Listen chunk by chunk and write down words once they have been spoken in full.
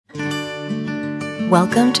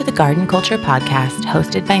Welcome to the Garden Culture Podcast,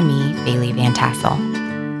 hosted by me, Bailey Van Tassel.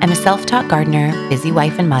 I'm a self-taught gardener, busy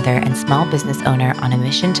wife and mother, and small business owner on a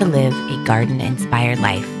mission to live a garden-inspired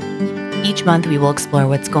life. Each month, we will explore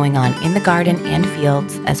what's going on in the garden and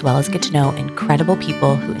fields, as well as get to know incredible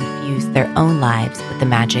people who infuse their own lives with the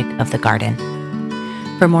magic of the garden.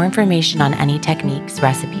 For more information on any techniques,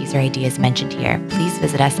 recipes, or ideas mentioned here, please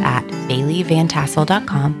visit us at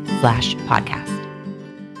baileyvantassel.com/podcast.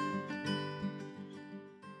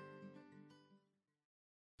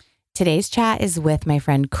 Today's chat is with my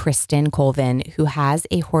friend Kristen Colvin, who has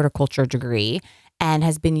a horticulture degree and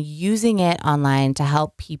has been using it online to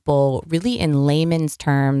help people, really in layman's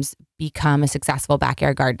terms, become a successful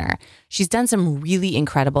backyard gardener. She's done some really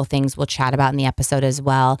incredible things we'll chat about in the episode as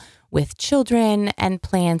well, with children and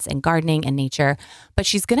plants and gardening and nature. But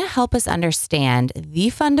she's going to help us understand the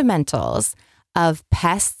fundamentals of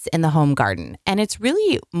pests in the home garden. And it's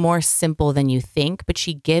really more simple than you think, but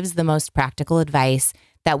she gives the most practical advice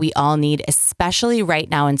that we all need, especially right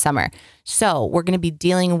now in summer. So we're going to be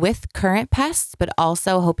dealing with current pests, but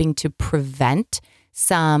also hoping to prevent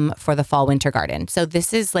some for the fall winter garden. So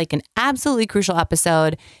this is like an absolutely crucial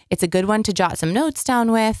episode. It's a good one to jot some notes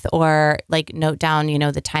down with, or like note down,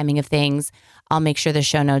 the timing of things. I'll make sure the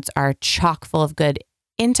show notes are chock full of good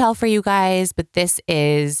intel for you guys, but this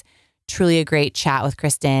is truly a great chat with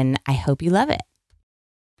Kristen. I hope you love it.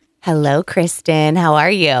 Hello, Kristen. How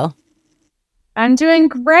are you? I'm doing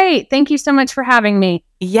great. Thank you so much for having me.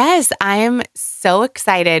 Yes, I'm so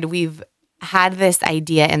excited. We've had this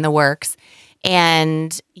idea in the works,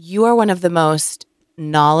 and you are one of the most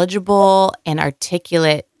knowledgeable and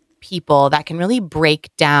articulate people that can really break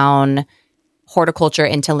down horticulture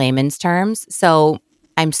into layman's terms. So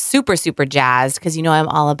I'm super, super jazzed because I'm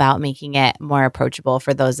all about making it more approachable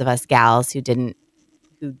for those of us gals who don't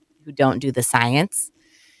do the science,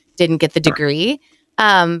 didn't get the degree.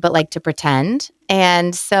 But like to pretend.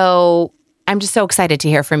 And so I'm just so excited to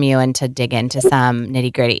hear from you and to dig into some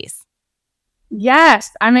nitty gritties. Yes,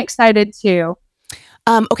 I'm excited too.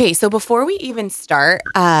 Okay, so before we even start,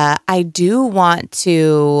 I do want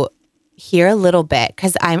to hear a little bit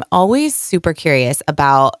because I'm always super curious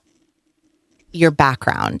about your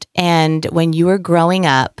background. And when you were growing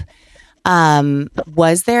up,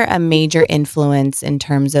 was there a major influence in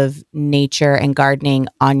terms of nature and gardening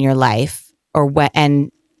on your life? Or what,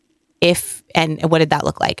 and what did that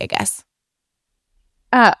look like, I guess?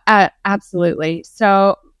 Absolutely.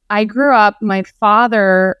 So I grew up, my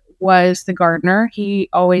father was the gardener. He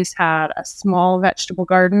always had a small vegetable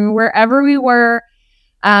garden wherever we were.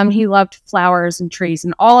 He loved flowers and trees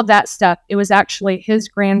and all of that stuff. It was actually his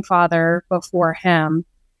grandfather before him.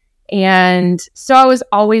 And so I was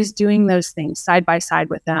always doing those things side by side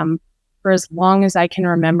with them for as long as I can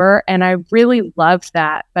remember. And I really loved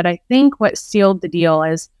that. But I think what sealed the deal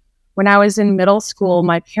is when I was in middle school,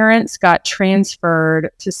 my parents got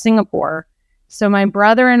transferred to Singapore. So my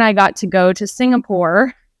brother and I got to go to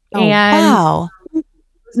Singapore. Wow. It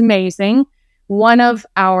was amazing. One of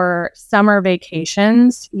our summer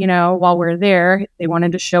vacations, while we're there, they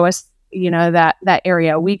wanted to show us, that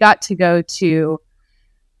area. We got to go to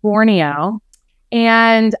Borneo,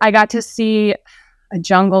 and I got to see a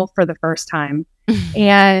jungle for the first time.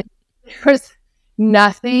 And there was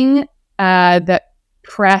nothing that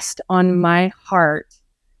pressed on my heart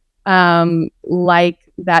like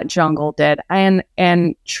that jungle did.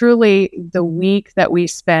 And truly, the week that we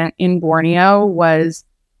spent in Borneo was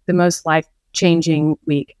the most life-changing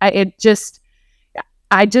week. I just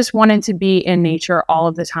wanted to be in nature all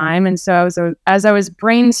of the time. And so as I was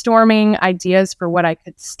brainstorming ideas for what I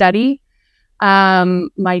could study,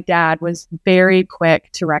 my dad was very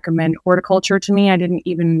quick to recommend horticulture to me. I didn't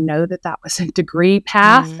even know that was a degree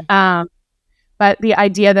path. But the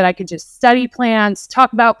idea that I could just study plants,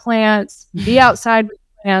 talk about plants, be outside with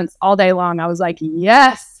plants all day long, I was like,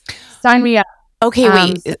 yes, sign me up. Okay,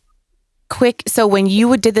 wait, quick. So when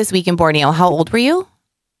you did this week in Borneo, how old were you?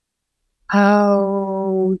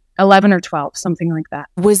 11 or 12, something like that.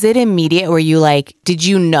 Was it immediate? Were you like, did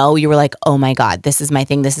you know, you were like, oh my God, this is my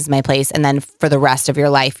thing, this is my place. And then for the rest of your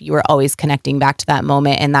life, you were always connecting back to that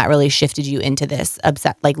moment, and that really shifted you into this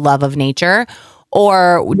love of nature?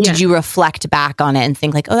 Or did you reflect back on it and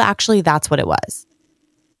think like, oh, actually that's what it was?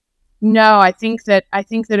 No, I think that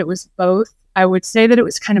it was both. I would say that it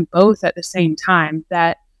was kind of both at the same time.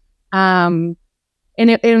 That And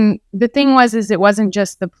the thing was, it wasn't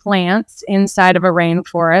just the plants inside of a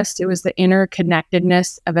rainforest. It was the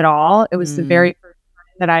interconnectedness of it all. It was the very first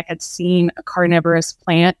time that I had seen a carnivorous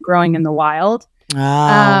plant growing in the wild.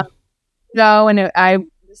 I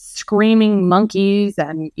screaming monkeys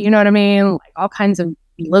and, you know what I mean? Like all kinds of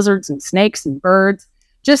lizards and snakes and birds.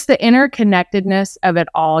 Just the interconnectedness of it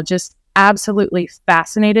all just absolutely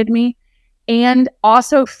fascinated me and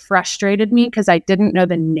also frustrated me because I didn't know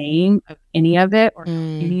the name of any of it or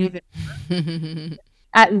any of it.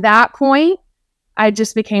 At that point, I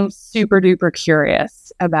just became super duper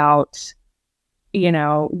curious about,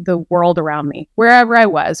 the world around me, wherever I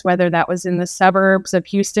was, whether that was in the suburbs of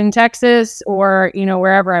Houston, Texas, or,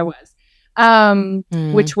 wherever I was,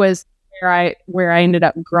 which was where I ended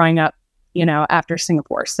up growing up, after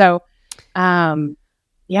Singapore. So, so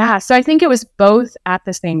I think it was both at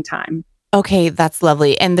the same time. Okay, that's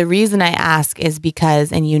lovely. And the reason I ask is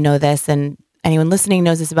because, and you know this, and anyone listening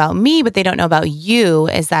knows this about me, but they don't know about you,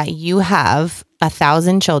 is that you have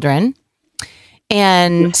 1,000 children.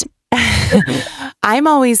 And I'm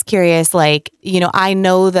always curious, I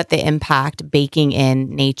know that the impact baking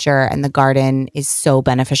in nature and the garden is so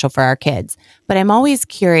beneficial for our kids, but I'm always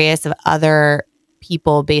curious of other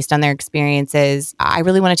people based on their experiences. I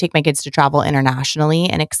really want to take my kids to travel internationally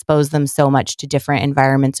and expose them so much to different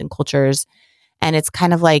environments and cultures. And it's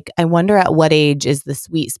kind of like, I wonder at what age is the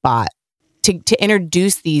sweet spot to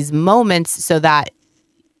introduce these moments so that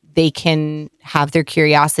they can have their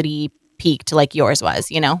curiosity piqued like yours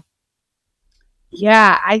was,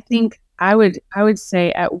 Yeah, I think I would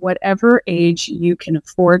say at whatever age you can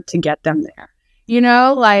afford to get them there.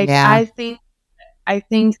 Yeah. I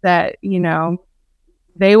think that,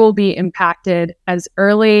 they will be impacted as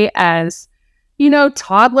early as,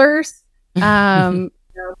 toddlers,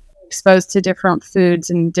 exposed to different foods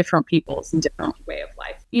and different peoples and different way of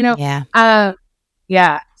life, Yeah.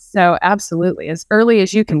 Yeah. So absolutely. As early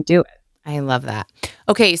as you can do it. I love that.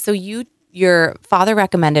 Okay. So your father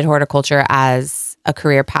recommended horticulture as a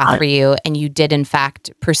career path for you, and you did in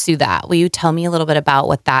fact pursue that. Will you tell me a little bit about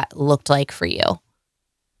what that looked like for you?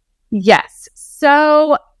 Yes.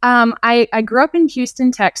 So I grew up in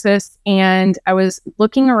Houston, Texas, and I was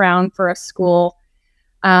looking around for a school,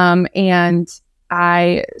 and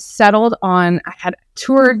I settled on, I had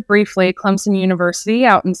toured briefly Clemson University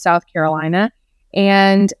out in South Carolina,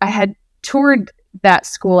 and I had toured that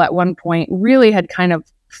school at one point, really had kind of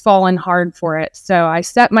fallen hard for it. So I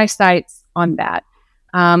set my sights on that.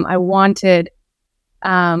 I wanted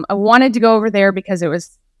to go over there because it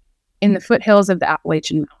was in the foothills of the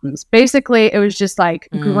Appalachian Mountains. Basically, it was just like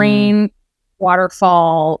green,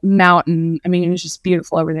 waterfall, mountain. I mean, it was just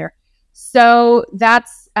beautiful over there. So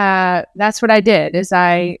that's what I did. Is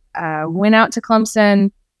I went out to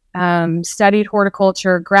Clemson, studied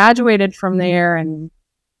horticulture, graduated from there in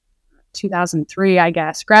 2003, I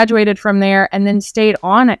guess. Graduated from there and then stayed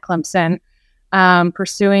on at Clemson,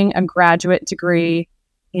 pursuing a graduate degree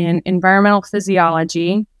in environmental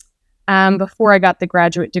physiology. Before I got the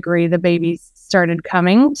graduate degree, the babies started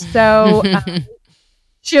coming. So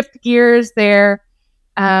shift gears there.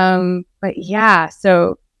 But yeah,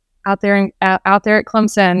 so out there at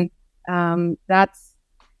Clemson,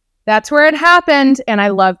 that's where it happened, and I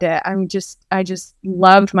loved it. I just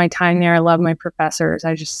loved my time there. I loved my professors.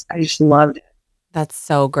 I just loved it. That's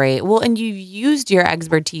so great. Well, and you've used your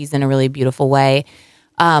expertise in a really beautiful way.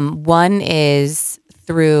 One is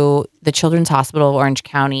through the Children's Hospital of Orange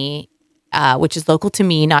County, which is local to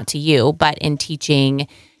me, not to you, but in teaching,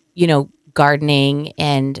 gardening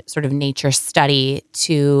and sort of nature study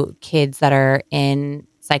to kids that are in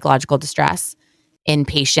psychological distress,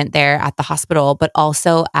 inpatient there at the hospital, but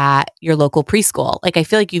also at your local preschool. Like, I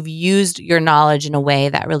feel like you've used your knowledge in a way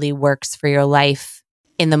that really works for your life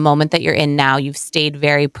in the moment that you're in now. You've stayed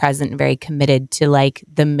very present and very committed to like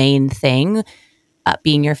the main thing,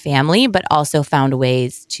 being your family, but also found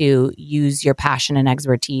ways to use your passion and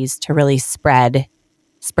expertise to really spread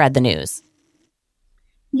the news.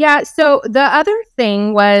 Yeah. So the other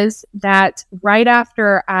thing was that right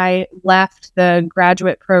after I left the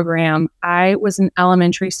graduate program, I was an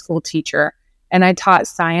elementary school teacher and I taught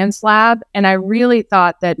science lab. And I really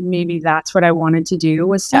thought that maybe that's what I wanted to do,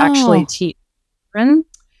 was to actually teach children.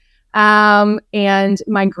 And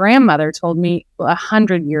my grandmother told me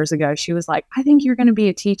 100 years ago, she was like, I think you're going to be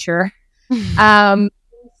a teacher.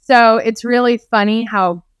 So it's really funny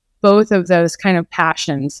how both of those kind of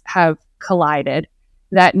passions have collided,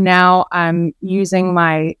 that now I'm using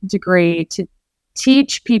my degree to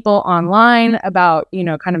teach people online about,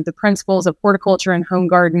 kind of the principles of horticulture and home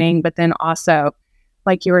gardening, but then also,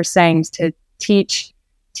 like you were saying, to teach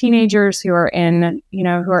teenagers who are in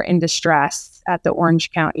distress at the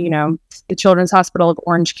Orange County, the Children's Hospital of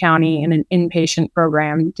Orange County, in an inpatient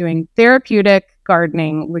program doing therapeutic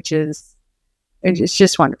gardening, which is, it's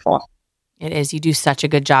just wonderful. It is. You do such a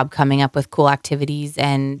good job coming up with cool activities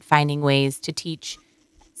and finding ways to teach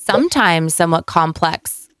sometimes somewhat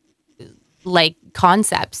complex like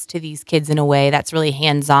concepts to these kids in a way that's really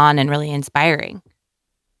hands-on and really inspiring.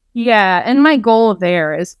 Yeah, and my goal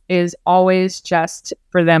there is always just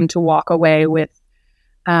for them to walk away with,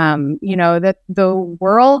 that the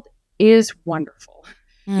world is wonderful,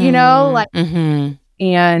 like,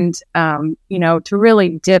 and to really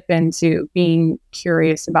dip into being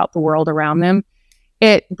curious about the world around them.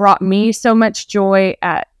 It brought me so much joy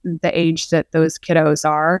at the age that those kiddos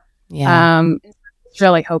are. Yeah.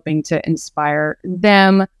 Really hoping to inspire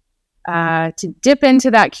them to dip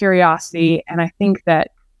into that curiosity, and I think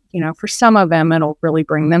that for some of them, it'll really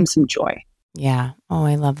bring them some joy. Yeah. Oh,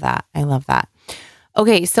 I love that. I love that.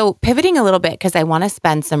 Okay. So pivoting a little bit, because I want to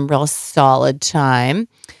spend some real solid time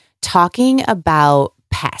talking about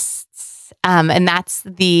pests. And that's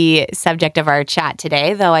the subject of our chat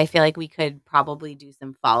today, though I feel like we could probably do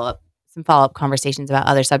some follow-up conversations about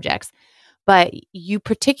other subjects. But you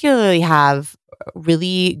particularly have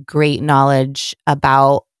really great knowledge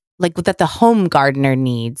about like that the home gardener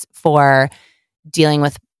needs for dealing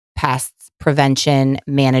with pests, prevention,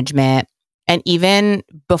 management. And even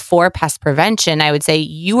before pest prevention, I would say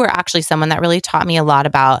you were actually someone that really taught me a lot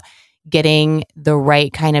about getting the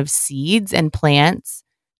right kind of seeds and plants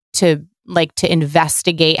to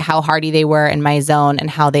investigate how hardy they were in my zone and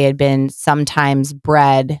how they had been sometimes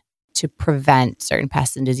bred to prevent certain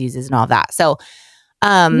pests and diseases and all that. So,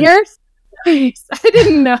 you're nice. I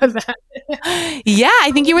didn't know that. Yeah,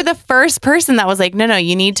 I think you were the first person that was like, no,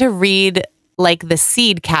 you need to read like the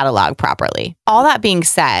seed catalog properly. All that being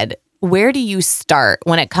said, where do you start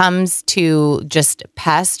when it comes to just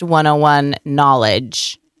pest 101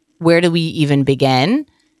 knowledge? Where do we even begin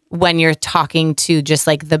when you're talking to just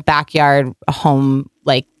like the backyard home,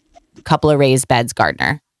 like couple of raised beds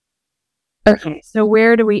gardener? Okay, so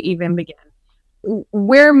where do we even begin?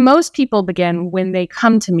 Where most people begin when they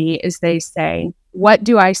come to me is they say, what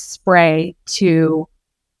do I spray to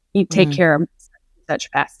take care of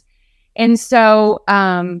such pests? And so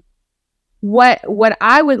what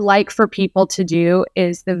I would like for people to do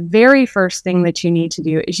is the very first thing that you need to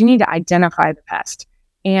do is you need to identify the pest.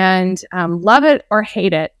 And love it or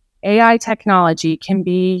hate it, AI technology can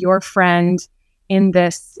be your friend in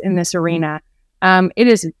this arena. It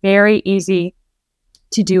is very easy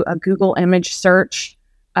to do a Google image search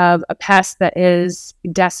of a pest that is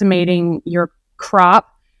decimating your crop.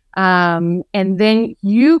 And then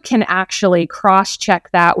you can actually cross-check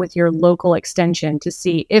that with your local extension to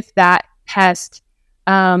see if that pest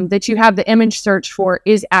that you have the image search for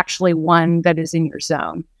is actually one that is in your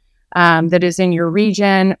zone, that is in your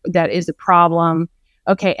region, that is a problem.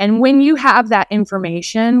 Okay, and when you have that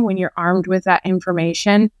information, when you're armed with that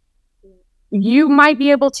information, you might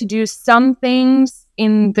be able to do some things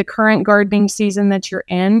in the current gardening season that you're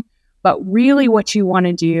in, but really what you want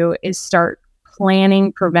to do is start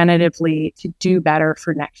planning preventatively to do better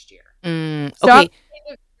for next year. Okay. So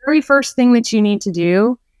the very first thing that you need to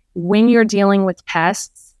do when you're dealing with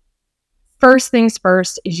pests, first things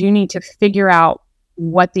first is you need to figure out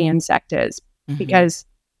what the insect is, because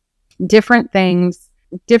different things,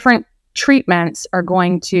 different treatments are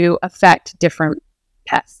going to affect different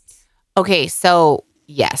pests. Okay, so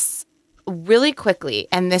yes, really quickly,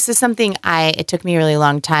 and this is something it took me a really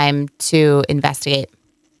long time to investigate,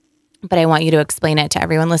 but I want you to explain it to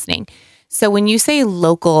everyone listening. So when you say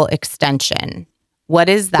local extension, what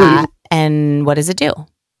is that and what does it do?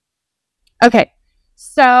 Okay,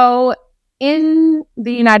 so in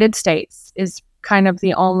the United States is kind of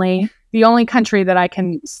the only country that I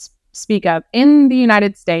can speak of. In the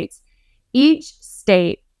United States, each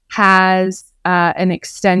state has an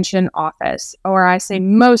extension office, or I say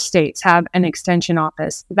most states have an extension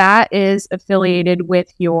office that is affiliated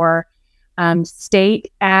with your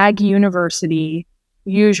state ag university,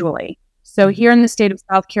 usually. So here in the state of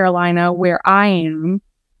South Carolina, where I am,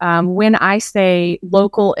 when I say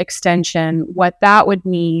local extension, what that would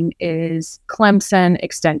mean is Clemson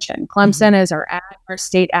Extension. Clemson is our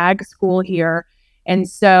state ag school here. And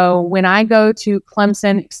so when I go to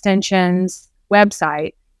Clemson Extension's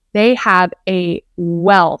website, they have a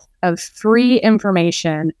wealth of free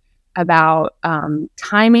information about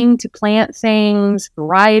timing to plant things,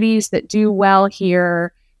 varieties that do well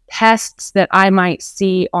here, pests that I might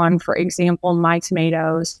see on, for example, my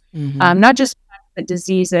tomatoes, not just pests, but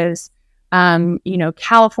diseases.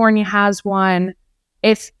 California has one.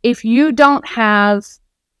 If you don't have,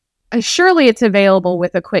 surely it's available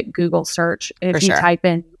with a quick Google search. If you type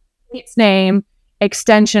in its name,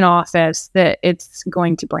 extension office, that it's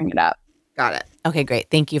going to bring it up. Got it. Okay,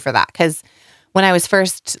 great. Thank you for that. Because when I was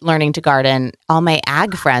first learning to garden, all my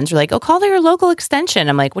ag friends were like, oh, call your local extension.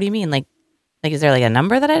 I'm like, what do you mean? Like, Like, is there like a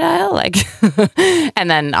number that I dial? Like, and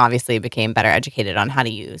then obviously became better educated on how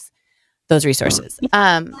to use those resources.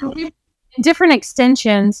 Different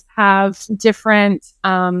extensions have different,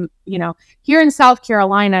 here in South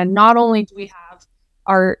Carolina, not only do we have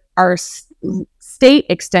our state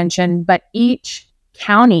extension, but each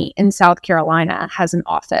county in South Carolina has an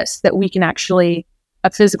office that we can actually,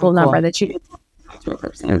 a physical number that you can talk to a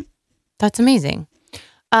person. That's amazing.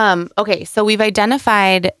 Okay, so we've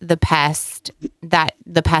identified the pests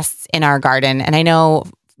in our garden. And I know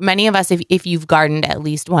many of us, if you've gardened at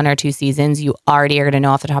least 1 or 2 seasons, you already are going to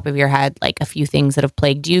know off the top of your head like a few things that have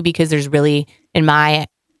plagued you, because there's really, in my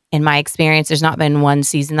experience, there's not been one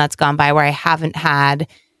season that's gone by where I haven't had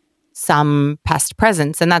some pest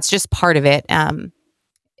presence, and that's just part of it,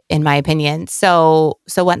 in my opinion. So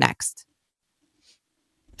what next?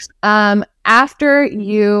 After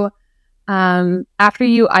you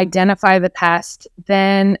identify the pest,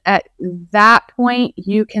 then at that point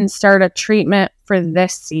you can start a treatment for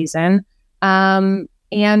this season. And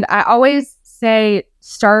I always say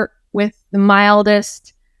start with the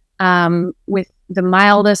mildest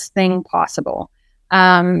thing possible,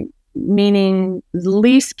 meaning the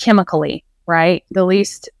least chemically, right? The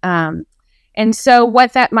least. And so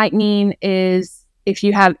what that might mean is if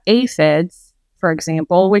you have aphids, for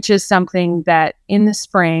example, which is something that in the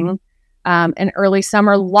spring and early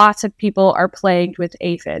summer, lots of people are plagued with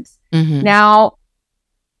aphids. Mm-hmm. Now,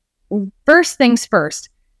 first things first,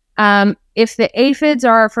 if the aphids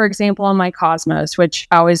are, for example, on my cosmos, which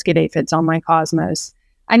I always get aphids on my cosmos,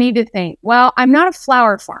 I need to think, well, I'm not a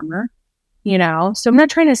flower farmer, so I'm not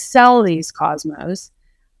trying to sell these cosmos.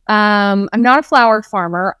 I'm not a flower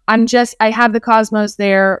farmer. I have the cosmos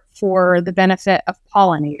there for the benefit of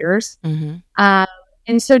pollinators. Mm-hmm.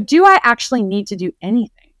 And so do I actually need to do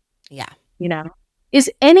anything? Yeah. Is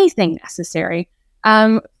anything necessary?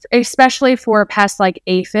 Especially for pests like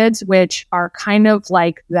aphids, which are kind of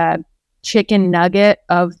like the chicken nugget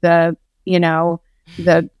of the yes.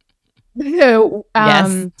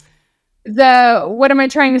 What am I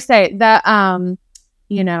trying to say?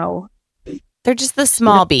 They're just the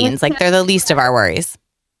small beans, like they're the least of our worries.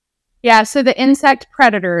 Yeah, so the insect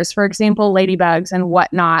predators, for example, ladybugs and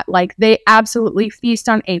whatnot, like they absolutely feast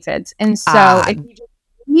on aphids. And so if you just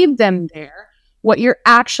leave them there, what you're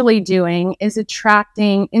actually doing is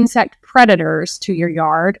attracting insect predators to your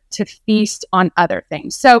yard to feast on other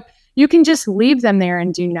things. So you can just leave them there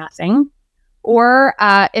and do nothing. Or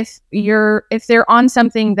if they're on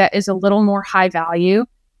something that is a little more high value,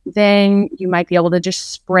 then you might be able to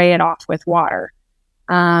just spray it off with water.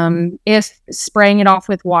 If spraying it off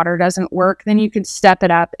with water doesn't work, then you could step it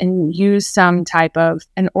up and use some type of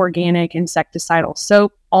an organic insecticidal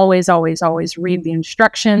soap. Always, always, always read the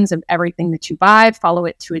instructions of everything that you buy. Follow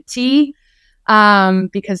it to a T,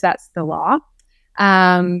 because that's the law.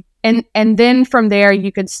 And then from there,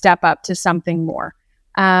 you could step up to something more.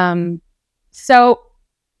 So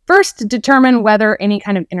first, determine whether any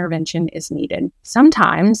kind of intervention is needed.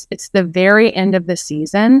 Sometimes it's the very end of the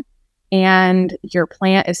season and your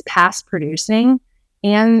plant is past producing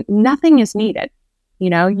and nothing is needed.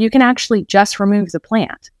 You can actually just remove the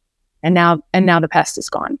plant and now the pest is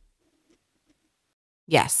gone.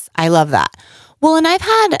 Yes, I love that. Well, and I've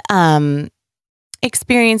had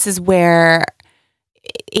experiences where,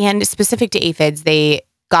 and specific to aphids, they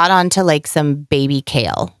got onto like some baby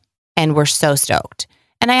kale and were so stoked.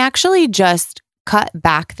 And I actually just cut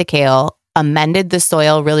back the kale, amended the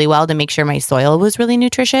soil really well to make sure my soil was really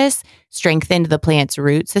nutritious, strengthened the plant's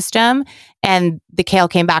root system, and the kale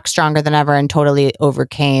came back stronger than ever and totally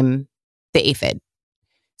overcame the aphid.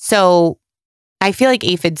 So I feel like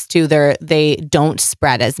aphids too, they don't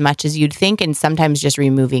spread as much as you'd think, and sometimes just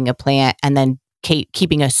removing a plant and then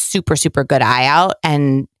keeping a super, super good eye out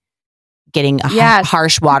and getting a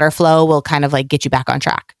harsh water flow will kind of like get you back on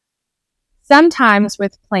track. Sometimes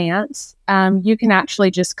with plants, you can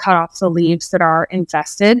actually just cut off the leaves that are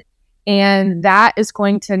infested, and that is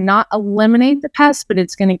going to not eliminate the pests, but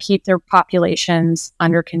it's going to keep their populations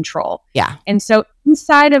under control. Yeah. And so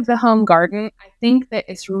inside of the home garden, I think that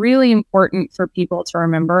it's really important for people to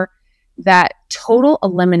remember that total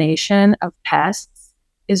elimination of pests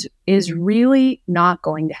is really not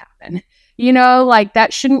going to happen. Like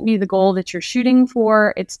that shouldn't be the goal that you're shooting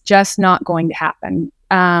for. It's just not going to happen.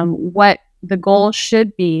 What the goal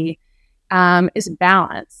should be is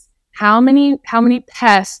balance. How many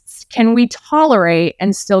pests can we tolerate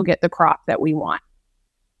and still get the crop that we want?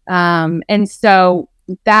 And so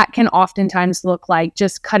that can oftentimes look like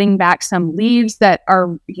just cutting back some leaves that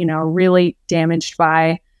are, really damaged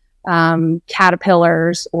by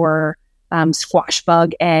caterpillars or squash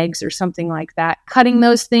bug eggs or something like that. Cutting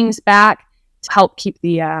those things back to help keep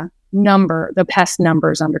the pest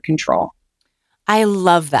numbers under control. I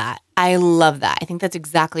love that. I love that. I think that's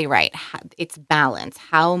exactly right. It's balance.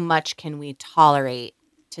 How much can we tolerate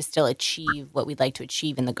to still achieve what we'd like to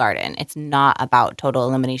achieve in the garden? It's not about total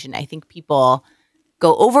elimination. I think people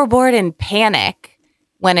go overboard and panic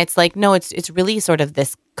when it's like, no, it's really sort of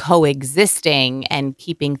this coexisting and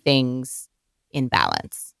keeping things in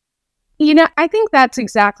balance. I think that's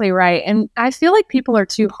exactly right. And I feel like people are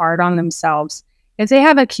too hard on themselves. If they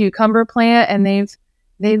have a cucumber plant and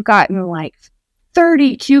they've gotten like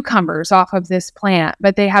 30 cucumbers off of this plant,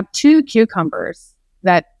 but they have 2 cucumbers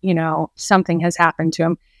that, something has happened to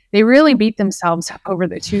them. They really beat themselves up over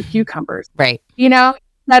the 2 cucumbers. Right.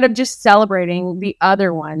 Instead of just celebrating the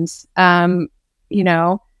other ones.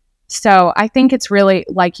 So I think it's really,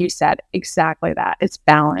 like you said, exactly that. It's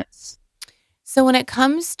balance. So when it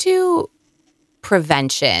comes to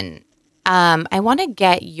prevention, I want to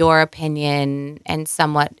get your opinion and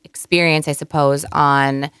somewhat experience, I suppose,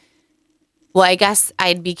 on, well, I guess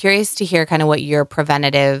I'd be curious to hear kind of what your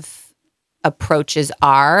preventative approaches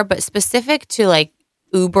are, but specific to like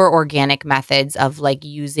uber organic methods of like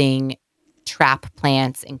using trap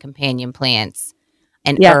plants and companion plants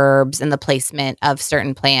and herbs and the placement of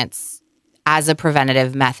certain plants as a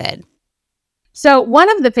preventative method. So one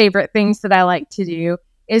of the favorite things that I like to do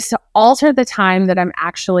is to alter the time that I'm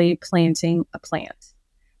actually planting a plant.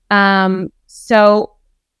 So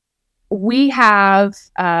we have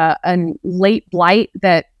a late blight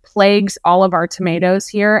that plagues all of our tomatoes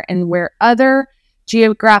here, and where other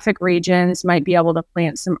geographic regions might be able to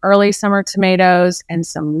plant some early summer tomatoes and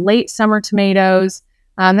some late summer tomatoes,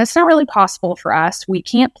 that's not really possible for us. We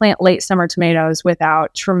can't plant late summer tomatoes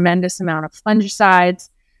without tremendous amount of fungicides.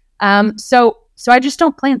 So I just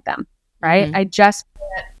don't plant them, right? Mm-hmm. I just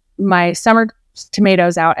plant my summer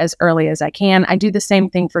tomatoes out as early as I can. I do the same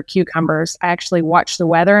thing for cucumbers. I actually watch the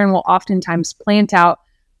weather and will oftentimes plant out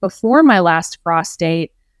before my last frost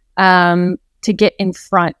date to get in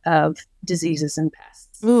front of diseases and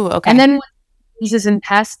pests. Ooh, okay. And then when diseases and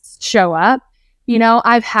pests show up,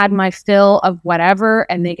 I've had my fill of whatever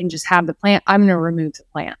and they can just have the plant. I'm going to remove the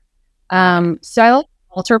plant. So I like to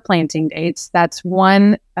alter planting dates. That's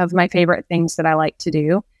one of my favorite things that I like to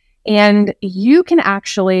do. And you can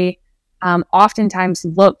actually oftentimes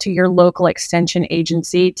look to your local extension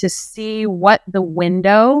agency to see what the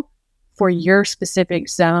window for your specific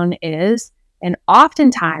zone is. And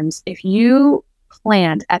oftentimes, if you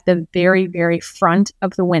plant at the very, very front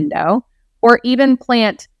of the window, or even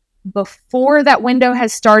plant before that window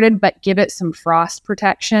has started, but give it some frost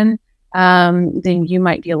protection, then you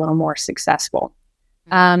might be a little more successful.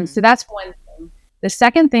 So that's one thing. The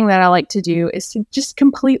second thing that I like to do is to just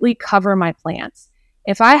completely cover my plants.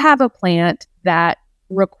 If I have a plant that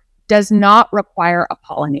does not require a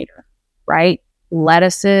pollinator, right?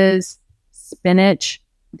 Lettuces, spinach,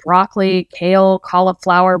 broccoli, kale,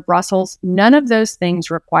 cauliflower, Brussels, none of those things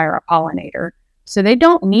require a pollinator. So they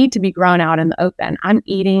don't need to be grown out in the open. I'm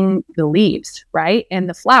eating the leaves, right? And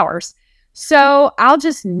the flowers. So I'll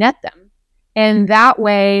just net them. And that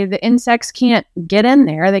way the insects can't get in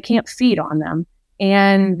there. They can't feed on them.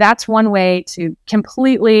 And that's one way to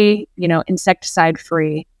completely, insecticide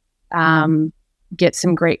free, get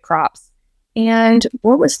some great crops. And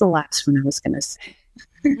what was the last one I was going to say?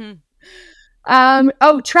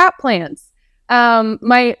 Mm-hmm. Trap plants.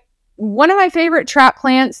 One of my favorite trap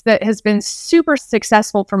plants that has been super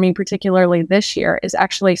successful for me, particularly this year, is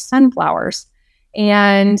actually sunflowers.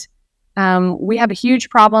 And we have a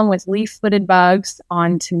huge problem with leaf-footed bugs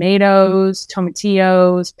on tomatoes,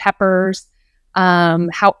 tomatillos, peppers.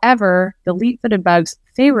 However, the leaf-footed bug's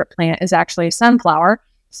favorite plant is actually a sunflower.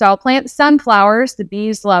 So I'll plant sunflowers. The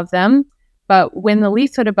bees love them. But when the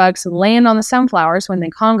leaf-footed bugs land on the sunflowers, when they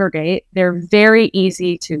congregate, they're very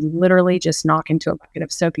easy to literally just knock into a bucket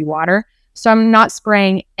of soapy water. So I'm not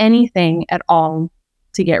spraying anything at all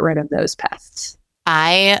to get rid of those pests.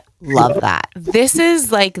 I love that. This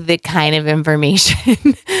is like the kind of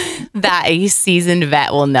information that a seasoned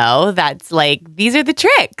vet will know. That's like, these are the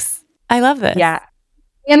tricks. I love this. Yeah.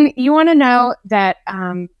 And you want to know that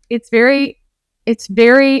it's very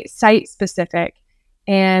site specific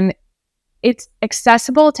and it's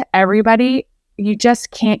accessible to everybody. You just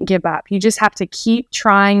can't give up. You just have to keep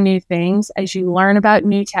trying new things as you learn about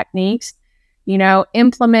new techniques.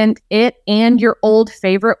 Implement it and your old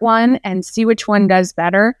favorite one and see which one does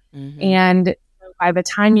better. Mm-hmm. And by the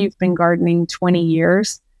time you've been gardening 20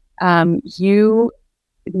 years, you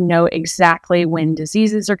know exactly when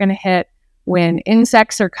diseases are going to hit, when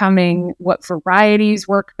insects are coming, what varieties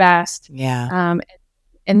work best. Yeah.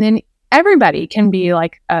 And then everybody can be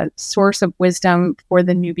like a source of wisdom for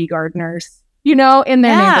the newbie gardeners in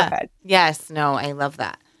their Yeah. neighborhood. Yes. No, I love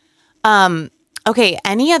that. Okay.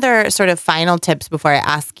 Any other sort of final tips before I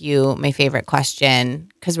ask you my favorite question?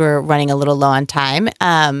 Because we're running a little low on time.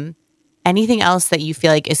 Anything else that you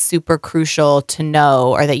feel like is super crucial to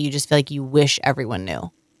know, or that you just feel like you wish everyone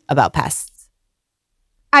knew about pests?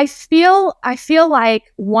 I feel like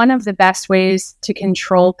one of the best ways to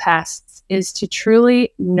control pests is to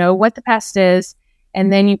truly know what the pest is,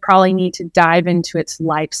 and then you probably need to dive into its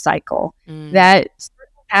life cycle. That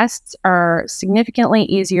certain pests are significantly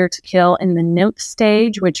easier to kill in the nymph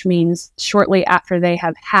stage, which means shortly after they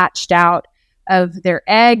have hatched out of their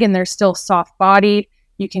egg and they're still soft-bodied.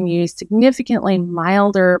 You can use significantly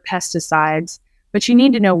milder pesticides, but you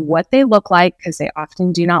need to know what they look like because they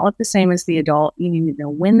often do not look the same as the adult. You need to know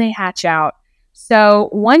when they hatch out. So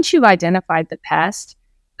once you've identified the pest,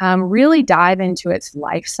 really dive into its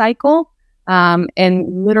life cycle.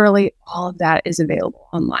 And literally all of that is available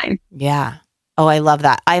online. Yeah. Oh, I love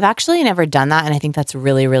that. I've actually never done that. And I think that's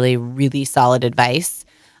really, really, really solid advice.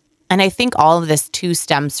 And I think all of this too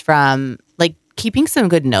stems from like keeping some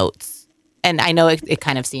good notes. And I know it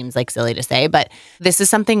kind of seems like silly to say, but this is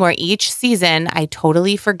something where each season I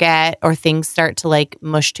totally forget, or things start to like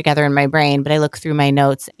mush together in my brain, but I look through my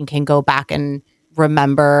notes and can go back and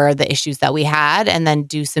remember the issues that we had and then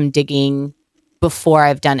do some digging before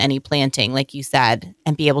I've done any planting, like you said,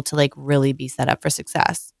 and be able to like really be set up for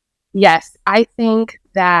success. Yes, I think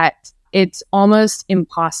that it's almost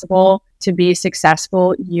impossible to be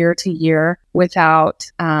successful year to year without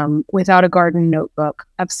a garden notebook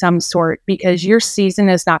of some sort, because your season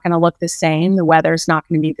is not going to look the same. The weather's not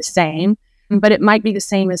going to be the same, but it might be the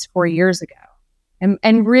same as 4 years ago.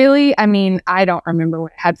 And really, I mean, I don't remember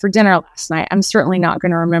what I had for dinner last night. I'm certainly not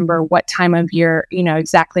going to remember what time of year,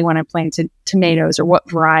 exactly when I planted tomatoes or what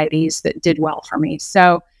varieties that did well for me.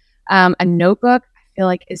 So a notebook, I feel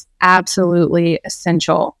like, is absolutely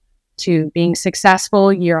essential to being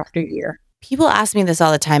successful year after year. People ask me this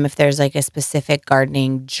all the time, if there's like a specific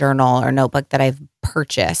gardening journal or notebook that I've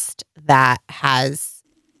purchased that has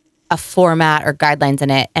a format or guidelines in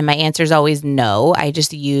it. And my answer is always no. I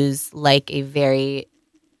just use like a very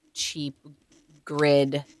cheap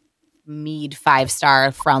grid Mead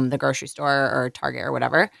 5-star from the grocery store or Target or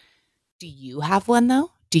whatever. Do you have one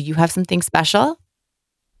though? Do you have something special?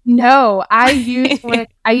 No, I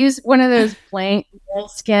use one of those blank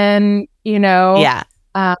moleskin, Yeah.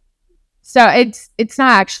 So it's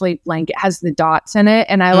not actually blank. It has the dots in it,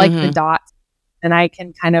 and I like the dots, and I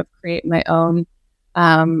can kind of create my own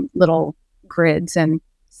little grids. And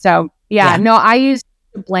so, no, I use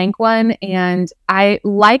a blank one, and I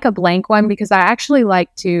like a blank one because I actually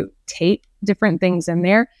like to tape different things in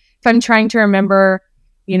there. If I'm trying to remember,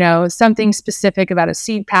 something specific about a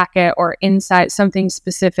seed packet or insight, something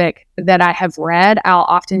specific that I have read, I'll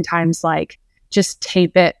oftentimes like just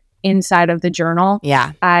tape it inside of the journal.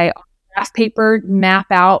 Yeah. I graph paper map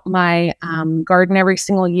out my garden every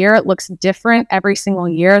single year. It looks different every single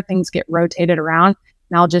year. Things get rotated around,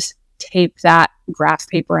 and I'll just tape that graph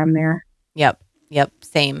paper in there. Yep.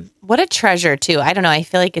 Same. What a treasure too. I don't know. I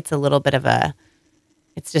feel like it's a little bit of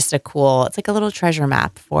it's like a little treasure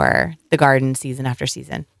map for the garden season after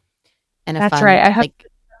season. And that's right. I hope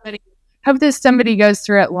that somebody goes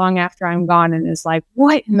through it long after I'm gone and is like,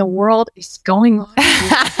 what in the world is going on?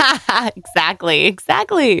 Exactly.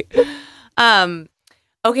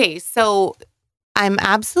 Okay. So I'm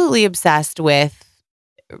absolutely obsessed with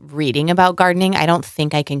reading about gardening. I don't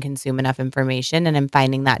think I can consume enough information, and I'm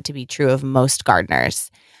finding that to be true of most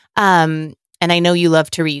gardeners. And I know you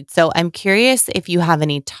love to read. So I'm curious if you have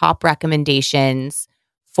any top recommendations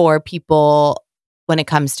for people when it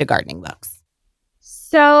comes to gardening books.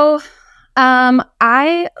 So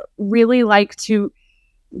I really like to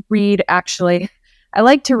read, I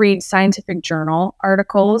like to read scientific journal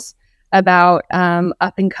articles about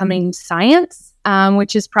up and coming science,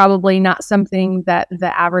 which is probably not something that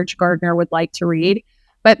the average gardener would like to read.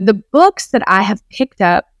 But the books that I have picked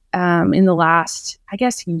up in the last,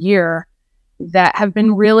 year that have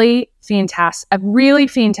been really fantastic, a really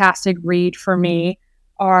fantastic read for me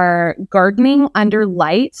are Gardening Under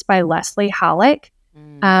Lights by Leslie Halleck.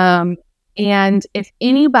 And if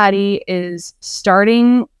anybody is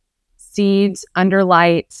starting seeds under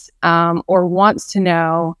lights or wants to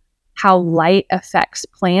know how light affects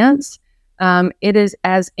plants, it is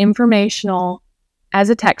as informational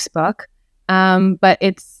as a textbook, but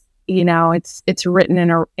it's written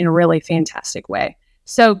in a really fantastic way.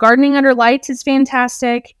 So Gardening Under Lights is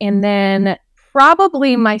fantastic. And then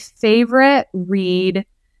probably my favorite read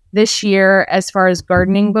this year as far as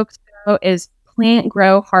gardening books go is Plant,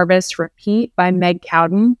 Grow, Harvest, Repeat by Meg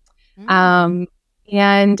Cowden.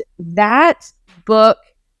 And that book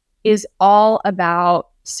is all about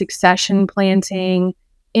succession planting,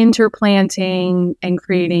 interplanting, and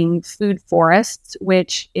creating food forests,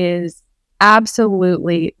 which is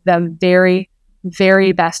absolutely the very,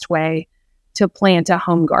 very best way to plant a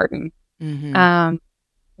home garden. Mm-hmm.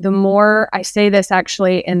 The more I say this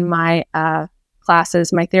actually in my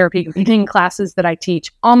classes, my therapy gardening classes that I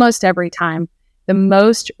teach almost every time, the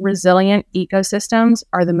most resilient ecosystems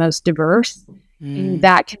are the most diverse. And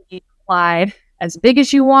that can be applied as big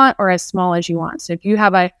as you want or as small as you want. So if you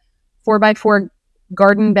have a 4x4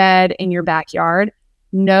 garden bed in your backyard,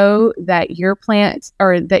 know that your plants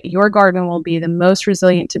or that your garden will be the most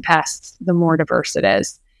resilient to pests, the more diverse it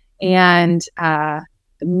is. And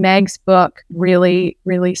Meg's book really,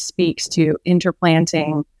 really speaks to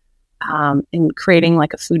interplanting and creating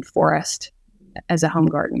like a food forest as a home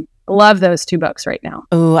garden. Love those two books right now.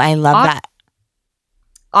 Oh, I love that.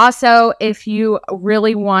 Also, if you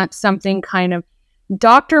really want something kind of,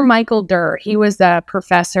 Dr. Michael Durr, he was a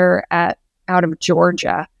professor out of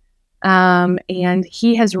Georgia, and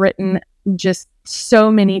he has written just so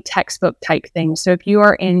many textbook type things. So if you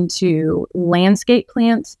are into landscape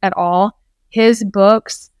plants at all, his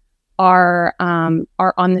books are on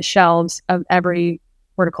the shelves of every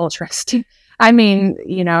horticulturist. I mean,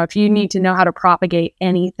 if you need to know how to propagate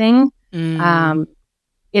anything,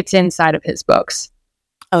 it's inside of his books.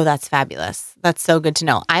 Oh, that's fabulous. That's so good to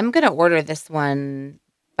know. I'm going to order this one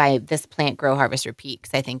by This Plant Grow Harvest Repeat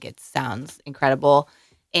because I think it sounds incredible.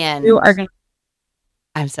 And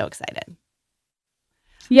I'm so excited.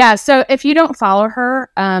 Yeah. So if you don't follow her,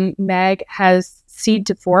 Meg has Seed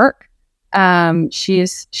to Fork.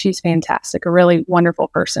 She's fantastic. A really wonderful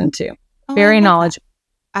person too. Very knowledgeable.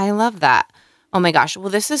 I love that. Oh my gosh. Well,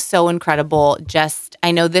 this is so incredible.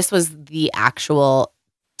 I know this was the actual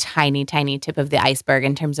tiny, tiny tip of the iceberg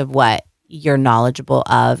in terms of what you're knowledgeable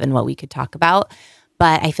of and what we could talk about.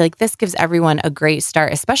 But I feel like this gives everyone a great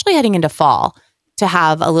start, especially heading into fall, to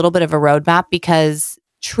have a little bit of a roadmap, because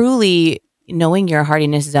truly knowing your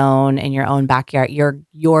hardiness zone in your own backyard, your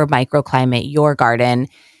microclimate, your garden,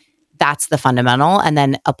 that's the fundamental. And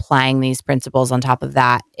then applying these principles on top of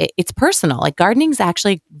that, it's personal. Like gardening is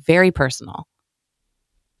actually very personal.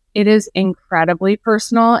 It is incredibly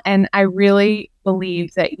personal. And I really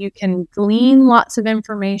believe that you can glean lots of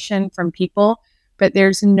information from people, but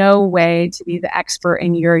there's no way to be the expert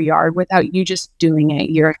in your yard without you just doing it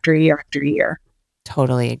year after year after year.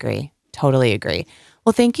 Totally agree. Totally agree.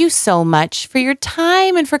 Well, thank you so much for your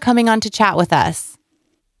time and for coming on to chat with us.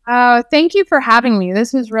 Thank you for having me.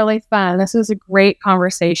 This was really fun. This was a great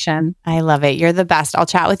conversation. I love it. You're the best. I'll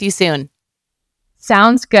chat with you soon.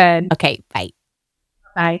 Sounds good. Okay, bye.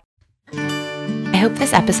 Bye. I hope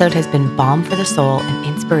this episode has been balm for the soul and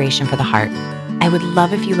inspiration for the heart. I would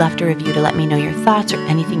love if you left a review to let me know your thoughts or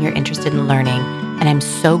anything you're interested in learning. And I'm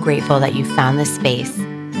so grateful that you found this space.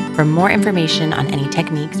 For more information on any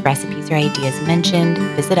techniques, recipes, or ideas mentioned,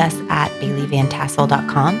 visit us at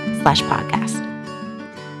baileyvantassel.com/podcast.